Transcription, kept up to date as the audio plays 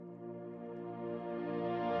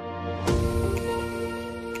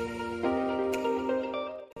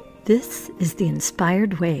This is the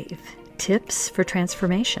Inspired Wave, Tips for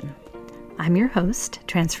Transformation. I'm your host,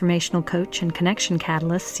 transformational coach and connection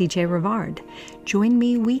catalyst, CJ Rivard. Join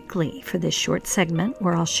me weekly for this short segment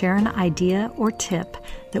where I'll share an idea or tip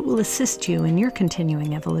that will assist you in your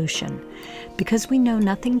continuing evolution. Because we know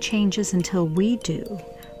nothing changes until we do,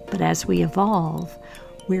 but as we evolve,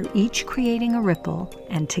 we're each creating a ripple,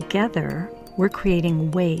 and together we're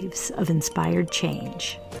creating waves of inspired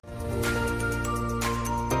change.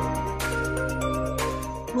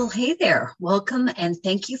 Well, hey there. Welcome and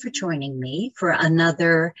thank you for joining me for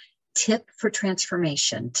another tip for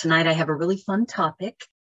transformation. Tonight I have a really fun topic.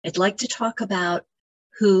 I'd like to talk about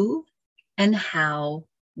who and how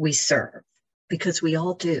we serve, because we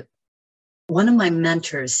all do. One of my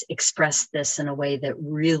mentors expressed this in a way that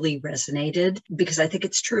really resonated, because I think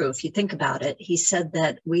it's true. If you think about it, he said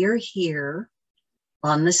that we are here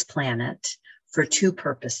on this planet for two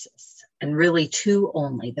purposes. And really two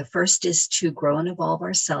only. The first is to grow and evolve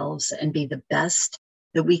ourselves and be the best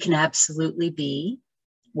that we can absolutely be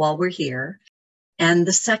while we're here. And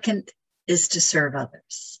the second is to serve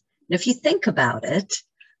others. And if you think about it,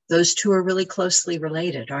 those two are really closely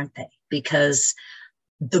related, aren't they? Because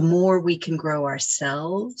the more we can grow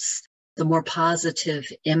ourselves, the more positive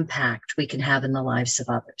impact we can have in the lives of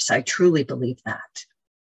others. I truly believe that.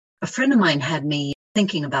 A friend of mine had me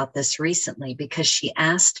thinking about this recently because she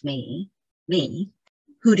asked me,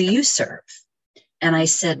 who do you serve? And I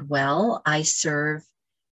said, well, I serve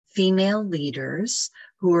female leaders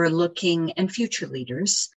who are looking, and future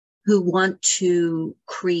leaders who want to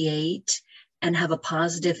create and have a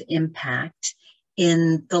positive impact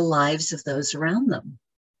in the lives of those around them.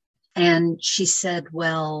 And she said,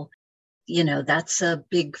 well, that's a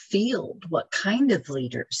big field. What kind of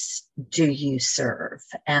leaders do you serve?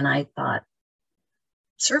 And I thought,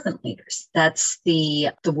 servant leaders. That's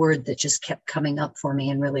the word that just kept coming up for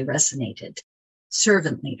me and really resonated.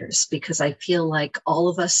 Servant leaders, because I feel like all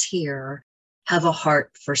of us here have a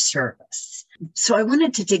heart for service. So I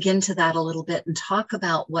wanted to dig into that a little bit and talk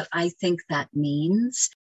about what I think that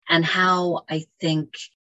means and how I think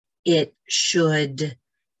it should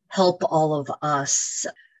help all of us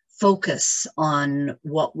focus on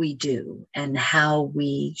what we do and how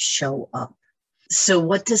we show up. So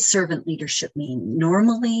what does servant leadership mean?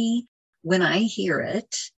 Normally, when I hear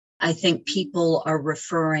it, I think people are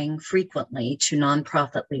referring frequently to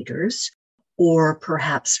nonprofit leaders or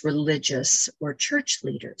perhaps religious or church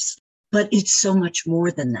leaders. But it's so much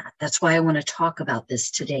more than that. That's why I want to talk about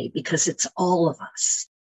this today, because it's all of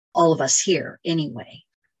us here anyway.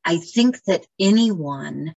 I think that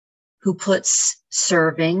anyone who puts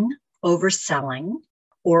serving over selling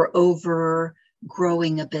or over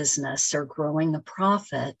growing a business or growing a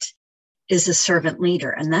profit is a servant leader.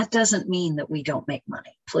 And that doesn't mean that we don't make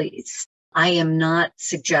money, please. I am not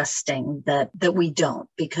suggesting that we don't,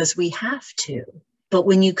 because we have to. But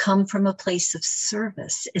when you come from a place of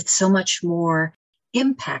service, it's so much more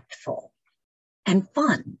impactful and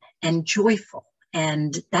fun and joyful.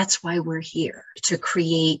 And that's why we're here, to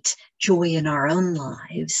create joy in our own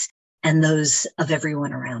lives and those of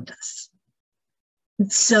everyone around us.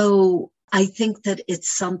 So I think that it's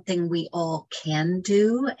something we all can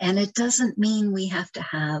do, and it doesn't mean we have to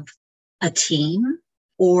have a team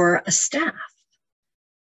or a staff.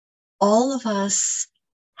 All of us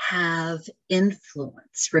have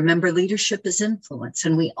influence. Remember, leadership is influence,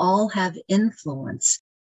 and we all have influence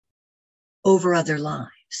over other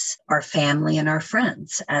lives, our family and our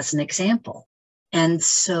friends, as an example. And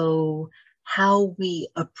so how we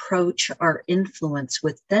approach our influence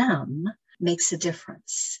with them makes a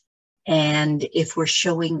difference. And if we're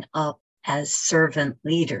showing up as servant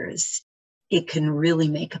leaders, it can really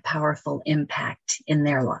make a powerful impact in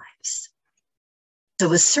their lives.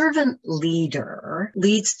 So a servant leader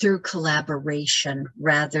leads through collaboration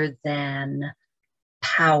rather than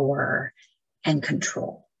power and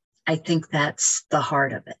control. I think that's the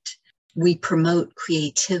heart of it. We promote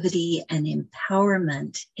creativity and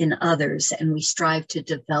empowerment in others, and we strive to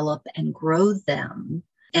develop and grow them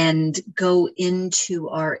and go into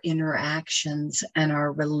our interactions and our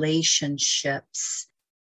relationships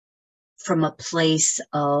from a place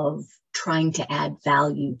of trying to add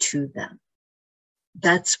value to them.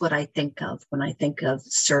 That's what I think of when I think of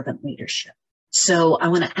servant leadership. So I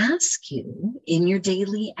want to ask you, in your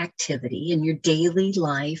daily activity, in your daily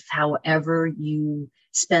life, however you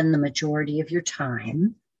spend the majority of your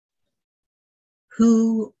time,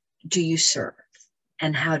 who do you serve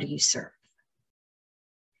and how do you serve?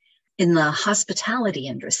 In the hospitality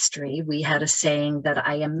industry, we had a saying that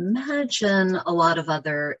I imagine a lot of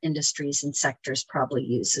other industries and sectors probably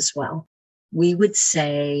use as well. We would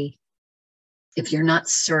say, If you're not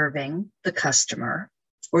serving the customer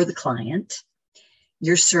or the client,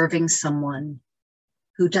 you're serving someone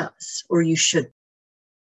who does, or you should.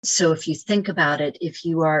 So if you think about it, if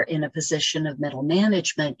you are in a position of middle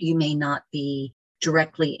management, you may not be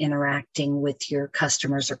directly interacting with your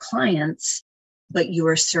customers or clients, but you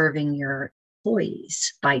are serving your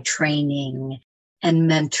employees by training and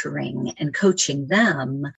mentoring and coaching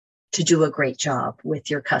them to do a great job with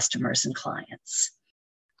your customers and clients.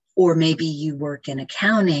 Or maybe you work in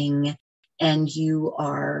accounting and you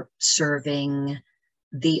are serving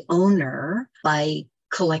the owner by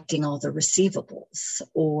collecting all the receivables,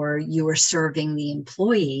 or you are serving the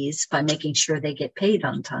employees by making sure they get paid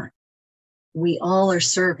on time. We all are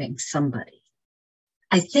serving somebody.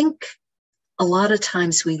 I think a lot of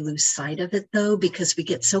times we lose sight of it, though, because we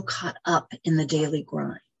get so caught up in the daily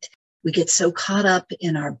grind. We get so caught up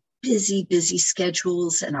in our busy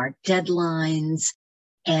schedules and our deadlines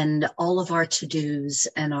and all of our to-dos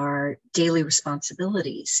and our daily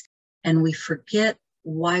responsibilities. And we forget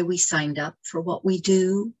why we signed up for what we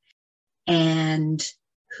do and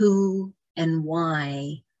who and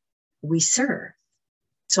why we serve.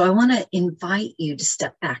 So I want to invite you to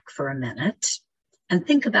step back for a minute and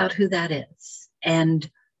think about who that is and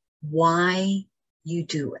why you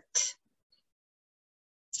do it.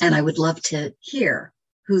 And I would love to hear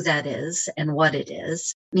who that is and what it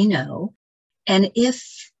is. Let me know. And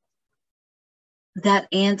if that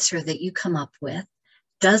answer that you come up with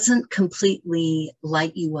doesn't completely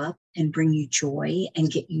light you up and bring you joy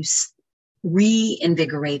and get you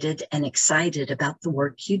reinvigorated and excited about the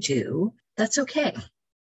work you do, that's okay.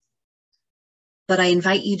 But I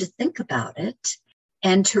invite you to think about it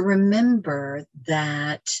and to remember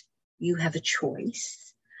that you have a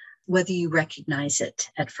choice, whether you recognize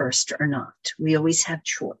it at first or not. We always have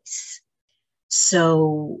choice.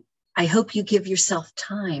 So I hope you give yourself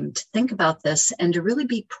time to think about this and to really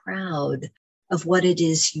be proud of what it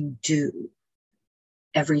is you do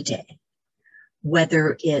every day,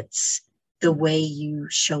 whether it's the way you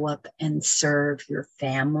show up and serve your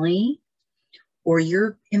family or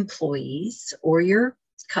your employees or your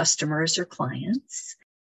customers or clients.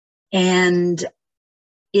 And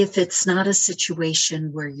if it's not a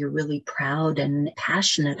situation where you're really proud and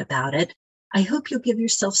passionate about it, I hope you'll give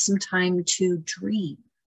yourself some time to dream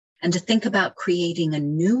and to think about creating a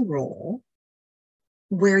new role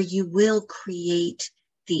where you will create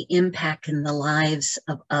the impact in the lives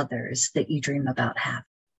of others that you dream about having.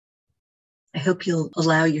 I hope you'll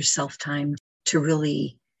allow yourself time to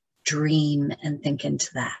really dream and think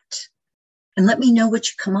into that. And let me know what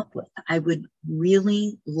you come up with. I would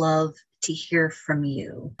really love to hear from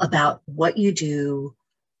you about what you do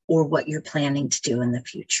or what you're planning to do in the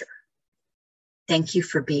future. Thank you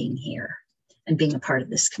for being here and being a part of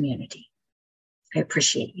this community. I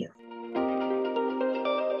appreciate you.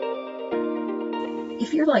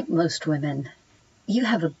 If you're like most women, you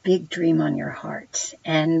have a big dream on your heart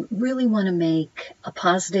and really want to make a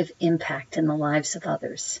positive impact in the lives of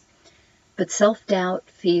others. But self-doubt,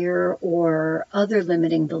 fear, or other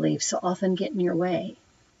limiting beliefs often get in your way.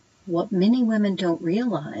 What many women don't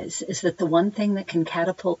realize is that the one thing that can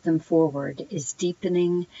catapult them forward is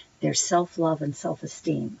deepening their self-love and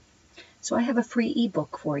self-esteem. So I have a free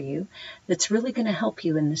ebook for you that's really going to help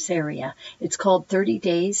you in this area. It's called 30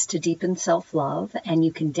 Days to Deepen Self-Love, and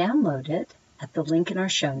you can download it at the link in our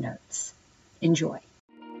show notes. Enjoy.